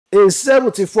A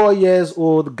 74 years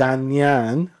old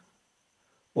Ghanaian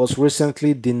was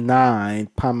recently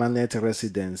denied permanent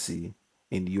residency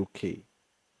in UK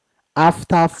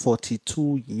after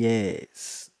 42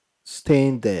 years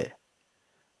staying there,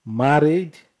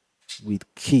 married with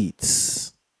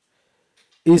kids.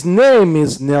 His name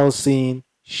is Nelson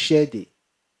Shede.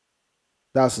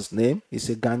 That's his name. He's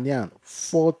a Ghanaian,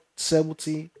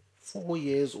 74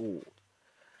 years old.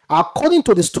 According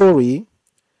to the story,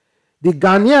 the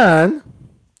Ghanaian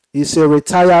is a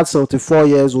retired 74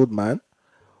 years old man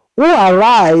who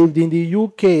arrived in the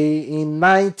UK in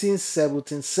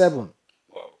 1977.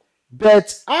 Wow.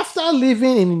 But after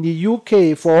living in the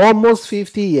UK for almost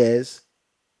 50 years,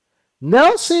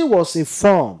 Nelson was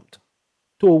informed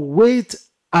to wait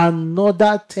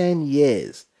another 10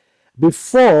 years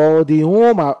before the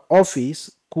Home Office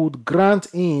could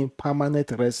grant him permanent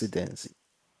residency.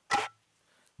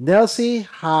 Nelson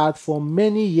had for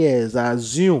many years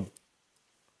assumed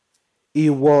he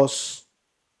was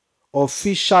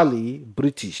officially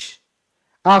British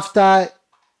after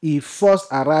he first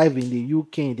arrived in the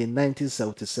UK in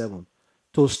 1977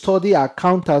 to study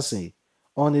accountancy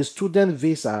on a student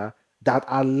visa that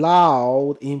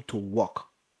allowed him to work.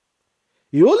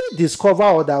 He only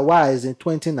discovered otherwise in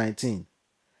 2019,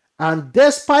 and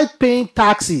despite paying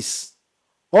taxes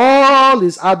all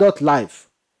his adult life,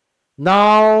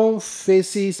 now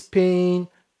faces paying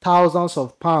thousands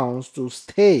of pounds to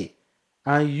stay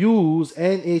and use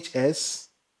NHS.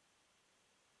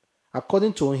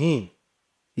 According to him,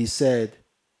 he said,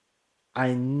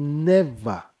 "I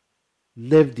never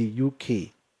left the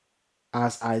UK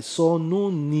as I saw no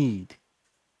need,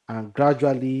 and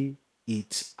gradually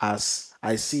I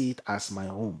see it as my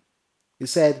home." He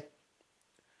said,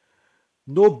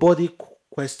 "Nobody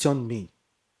questioned me.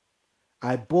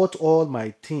 I bought all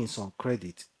my things on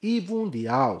credit, even the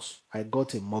house. I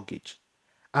got a mortgage,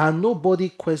 and nobody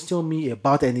questioned me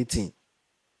about anything."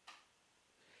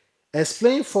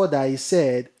 Explain further, he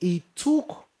said he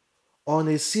took on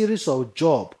a series of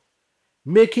jobs,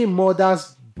 making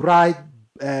mother's pride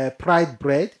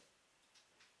bread,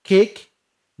 cake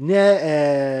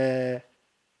near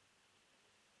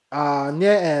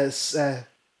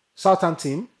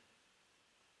Southampton,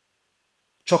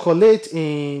 chocolate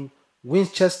in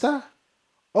Winchester,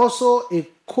 also a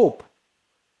cope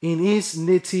in his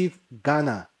native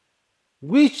Ghana,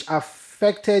 which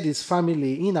affected his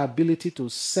family inability to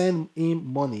send him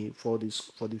money for the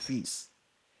fees.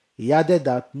 He added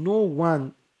that no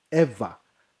one ever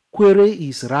queried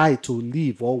his right to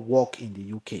live or work in the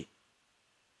UK.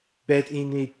 But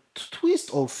in a twist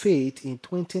of fate in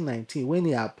 2019, when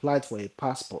he applied for a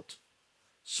passport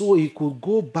so he could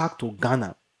go back to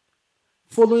Ghana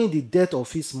following the death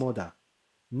of his mother,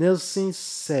 Nelson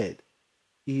said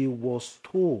he was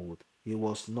told he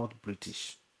was not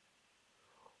British.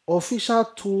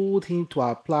 Officials told him to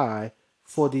apply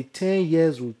for the 10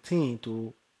 years routine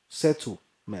to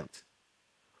settlement.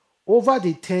 Over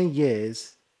the 10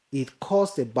 years, it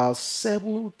cost about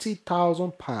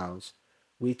 £70,000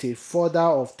 with a further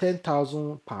of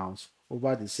 £10,000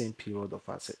 over the same period of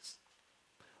access.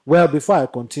 Well, before I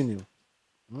continue,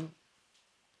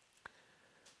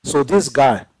 so this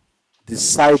guy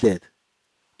decided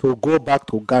to go back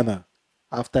to Ghana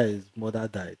after his mother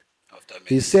died.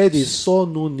 He said he saw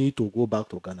no need to go back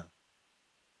to Ghana.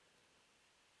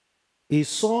 He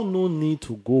saw no need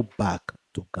to go back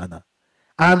to Ghana.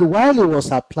 And while he was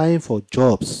applying for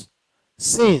jobs,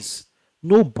 since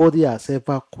nobody has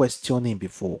ever questioned him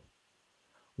before,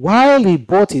 while he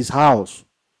bought his house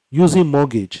using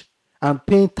mortgage and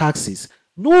paying taxes,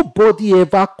 nobody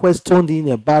ever questioned him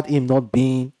about him not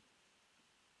being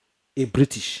a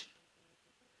British.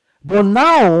 But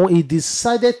now he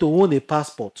decided to own a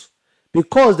passport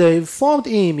because they informed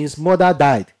him his mother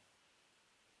died.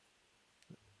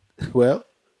 Well,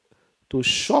 to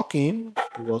shock him,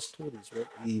 he was told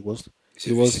he was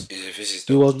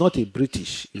not a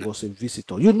British, he was a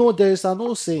visitor. You know, there is an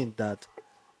old saying that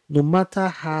no matter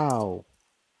how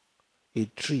a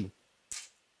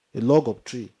log of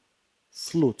tree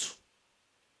floats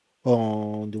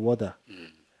on the water,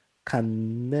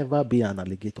 can never be an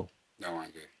alligator.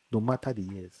 No matter the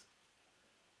years.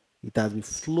 It has been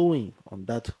flowing on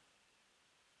that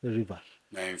river.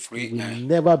 It will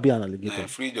never be an alligator.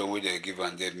 Freedom way they give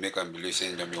and they make them believe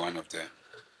saying them be one of them.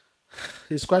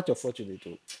 It's quite unfortunate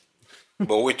too.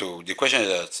 But wait, the question is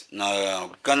that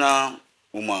now Ghana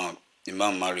woman the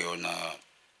man marry or na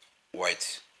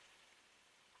white?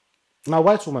 Now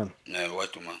white woman. No,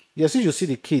 white woman. Yes, you see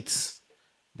the kids,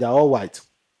 they are all white.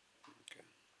 Okay.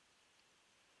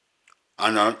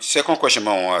 And second question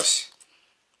I want to ask.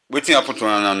 What thing happen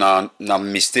to na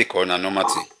mistake or na normal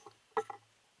thing?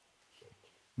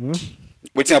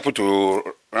 What happened to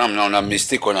Ram now? A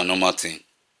mistake or a normal thing?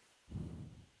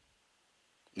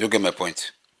 You get my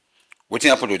point. What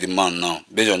happened to the man now,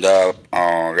 based on that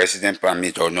resident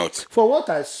permit or not? For what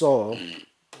I saw,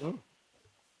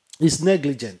 it's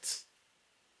negligent.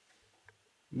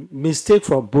 Mistake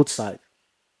from both sides.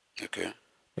 Okay.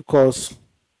 Because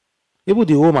even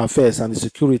the Home Affairs and the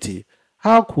security,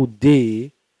 how could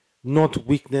they not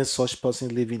witness such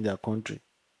person living in their country?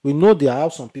 We know there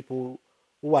are some people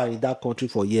who are in that country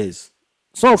for years.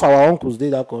 Some of our uncles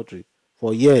did that country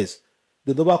for years.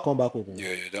 They never come back home.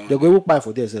 Yeah, they go buy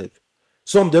for themselves.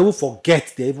 Some they will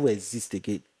forget they even exist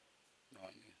again.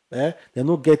 They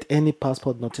don't get any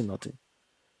passport, nothing.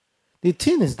 The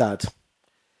thing is that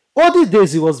all these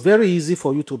days it was very easy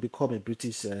for you to become a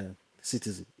British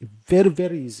citizen. Very,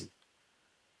 very easy.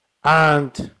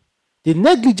 And the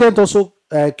negligence also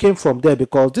came from there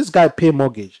because this guy paid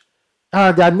mortgage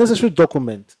and the necessary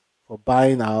document for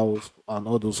buying a house and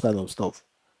all those kind of stuff.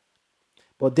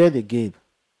 But then again,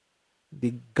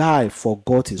 the guy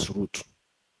forgot his route.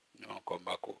 No, come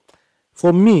back home.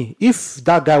 For me, if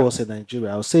that guy was a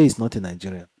Nigerian, I would say he's not a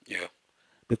Nigerian. Yeah.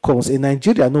 Because a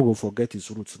Nigerian no will forget his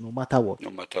roots no matter what. No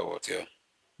matter what, yeah.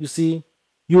 You see,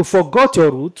 you forgot your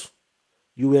root,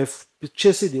 you were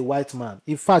chasing the white man.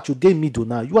 In fact, you did middle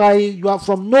now. You are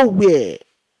from nowhere.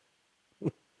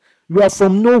 You are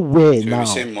from nowhere so now. You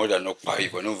say more than no pay,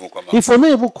 if you not even come out. If you not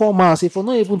even come out, if you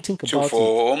not even think so about for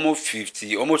it. almost 50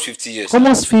 years.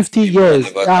 Almost 50 years.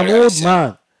 An old man.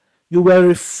 man. You were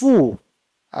a fool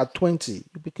at 20.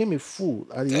 You became a fool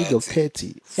at the age of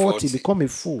 30. 40, you become a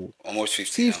fool. Almost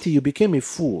 50. 50, you became a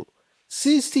fool.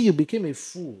 60, you became a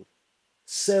fool.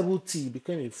 70, you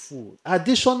became a fool.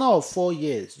 Additional of 4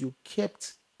 years, you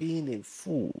kept being a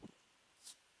fool.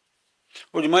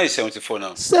 Oh, the man is 74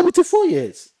 now. 74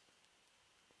 years.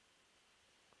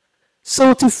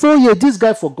 74 years, this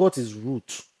guy forgot his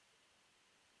root.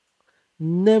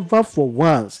 Never for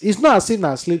once. It's not as if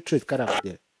a slave trade kind of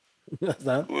there. You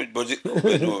understand? But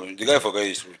the guy forgot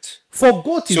his root.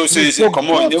 Forgot his root. So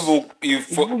come on,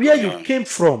 where you came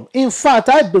from. In fact,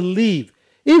 I believe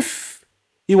if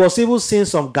he was even seeing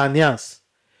some Ghanaians,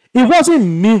 he wasn't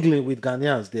mingling with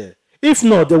Ghanaians there. If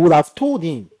not, they would have told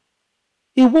him.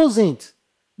 He wasn't.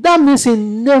 That means he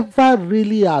never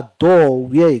really adore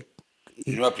where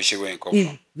you don't appreciate where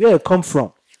he come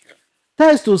from. Yeah.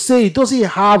 That is to say, he doesn't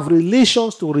have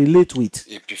relations to relate with.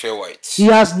 He prefer white. He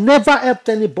has never helped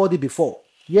anybody before.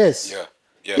 Yes.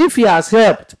 Yeah. If he has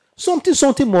helped,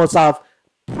 something must have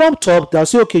prompted up that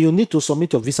say, okay, you need to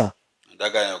submit your visa. And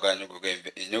that guy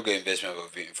no get investment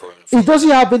for he doesn't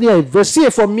have any investment. See,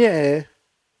 for me,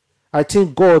 I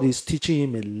think God is teaching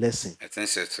him a lesson. I think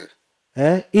so too.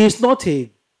 He's not a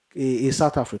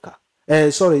South Africa.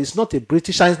 It's not a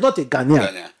British and it's not a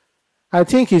Ghanaian. I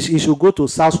think he should go to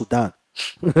South Sudan.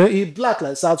 He's black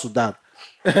like South Sudan.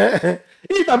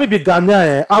 If I may be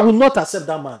Ghanaian, I will not accept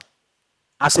that man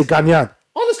as a Ghanaian.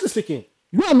 Honestly speaking,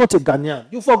 you are not a Ghanaian.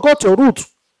 You forgot your root.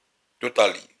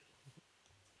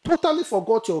 Totally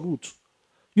forgot your root.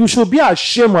 You should be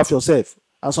ashamed of yourself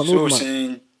as an old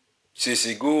man. So since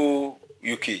you go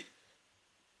UK,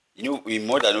 you know, we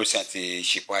more than know something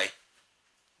Shipai.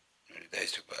 That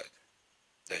is too bad.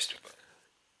 That's too bad.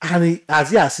 And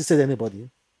has he assisted anybody?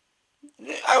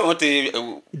 I want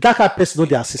to. That kind of person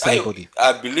not assist anybody.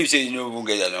 I believe say you know won't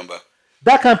get that number.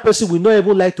 That kind of person will not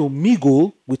even like to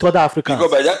mingle with other Africans.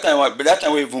 Because by that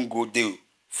time we even go there,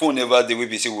 phone never there.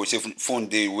 We say we say phone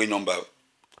there way number.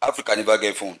 Africa never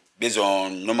get phone based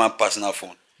on normal personal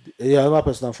phone. Yeah, normal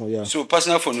personal phone. Yeah. So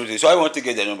personal phone no dey. So I want to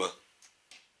get the number.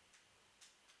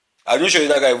 I'm not sure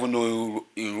that guy even know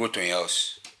he wrote to your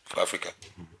house for Africa.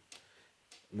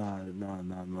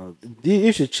 No.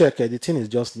 If you check it, the thing is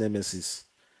just nemesis.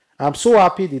 I'm so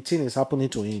happy the thing is happening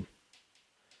to him.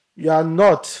 You are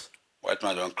not. White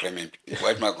man don't claim him.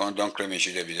 White man don't claim he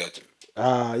should be that.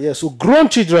 Yeah. So grown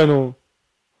children, and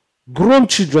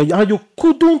you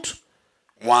couldn't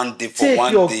one day for take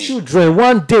one your day. children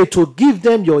one day to give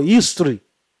them your history.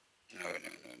 No.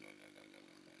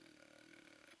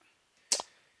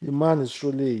 The man is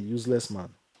truly a useless man.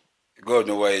 God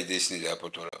knows why this needs to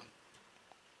happen to him.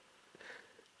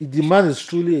 The man is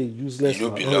truly a useless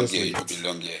man. You don't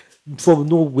belong here. From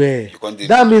nowhere.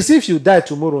 That means if you die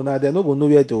tomorrow now, they're not going to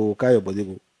know where to carry your body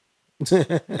go.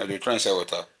 Now they try and say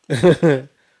water.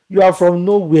 You are from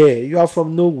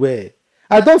nowhere.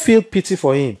 I don't feel pity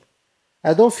for him.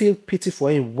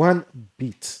 One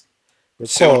bit.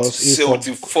 Because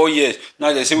 74 years.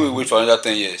 Now they say we wait for another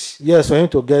 10 years. Yes, for him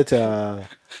to get for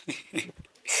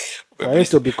him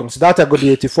to be considered. That going to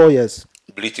be 84 years.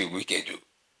 Bleeding wicked.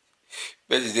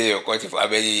 But is your quality for how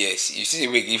many years? You see,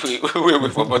 we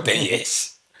wait for about 10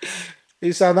 years.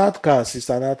 It's an outcast. It's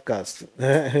an outcast.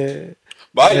 But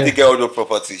how did they get all those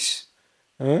properties?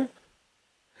 Huh?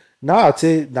 Now I'll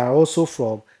say now also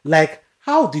from like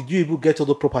how did you even get all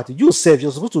the property? You self,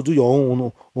 you're supposed to do your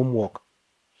own homework.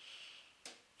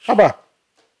 How about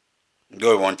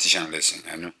God want teach and lesson,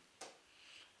 I know.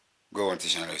 God want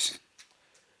teach and lesson.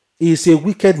 he's a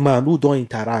wicked man who don't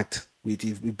interact with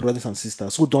his brothers and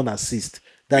sisters, who don't assist.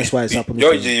 That's why it's happening.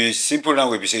 Just the simple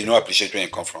language be say you don't appreciate where you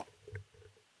come from.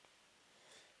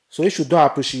 So if you don't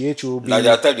appreciate, you will be. Now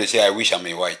the time they say I wish I'm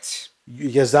a white.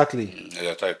 Exactly.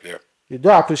 The type here. You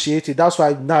don't appreciate it. That's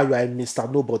why now you are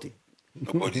Mr. Nobody.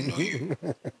 Nobody know you.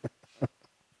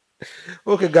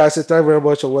 Okay, guys, so thank you very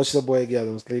much for watching the boy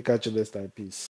again. Catch you next time. Peace.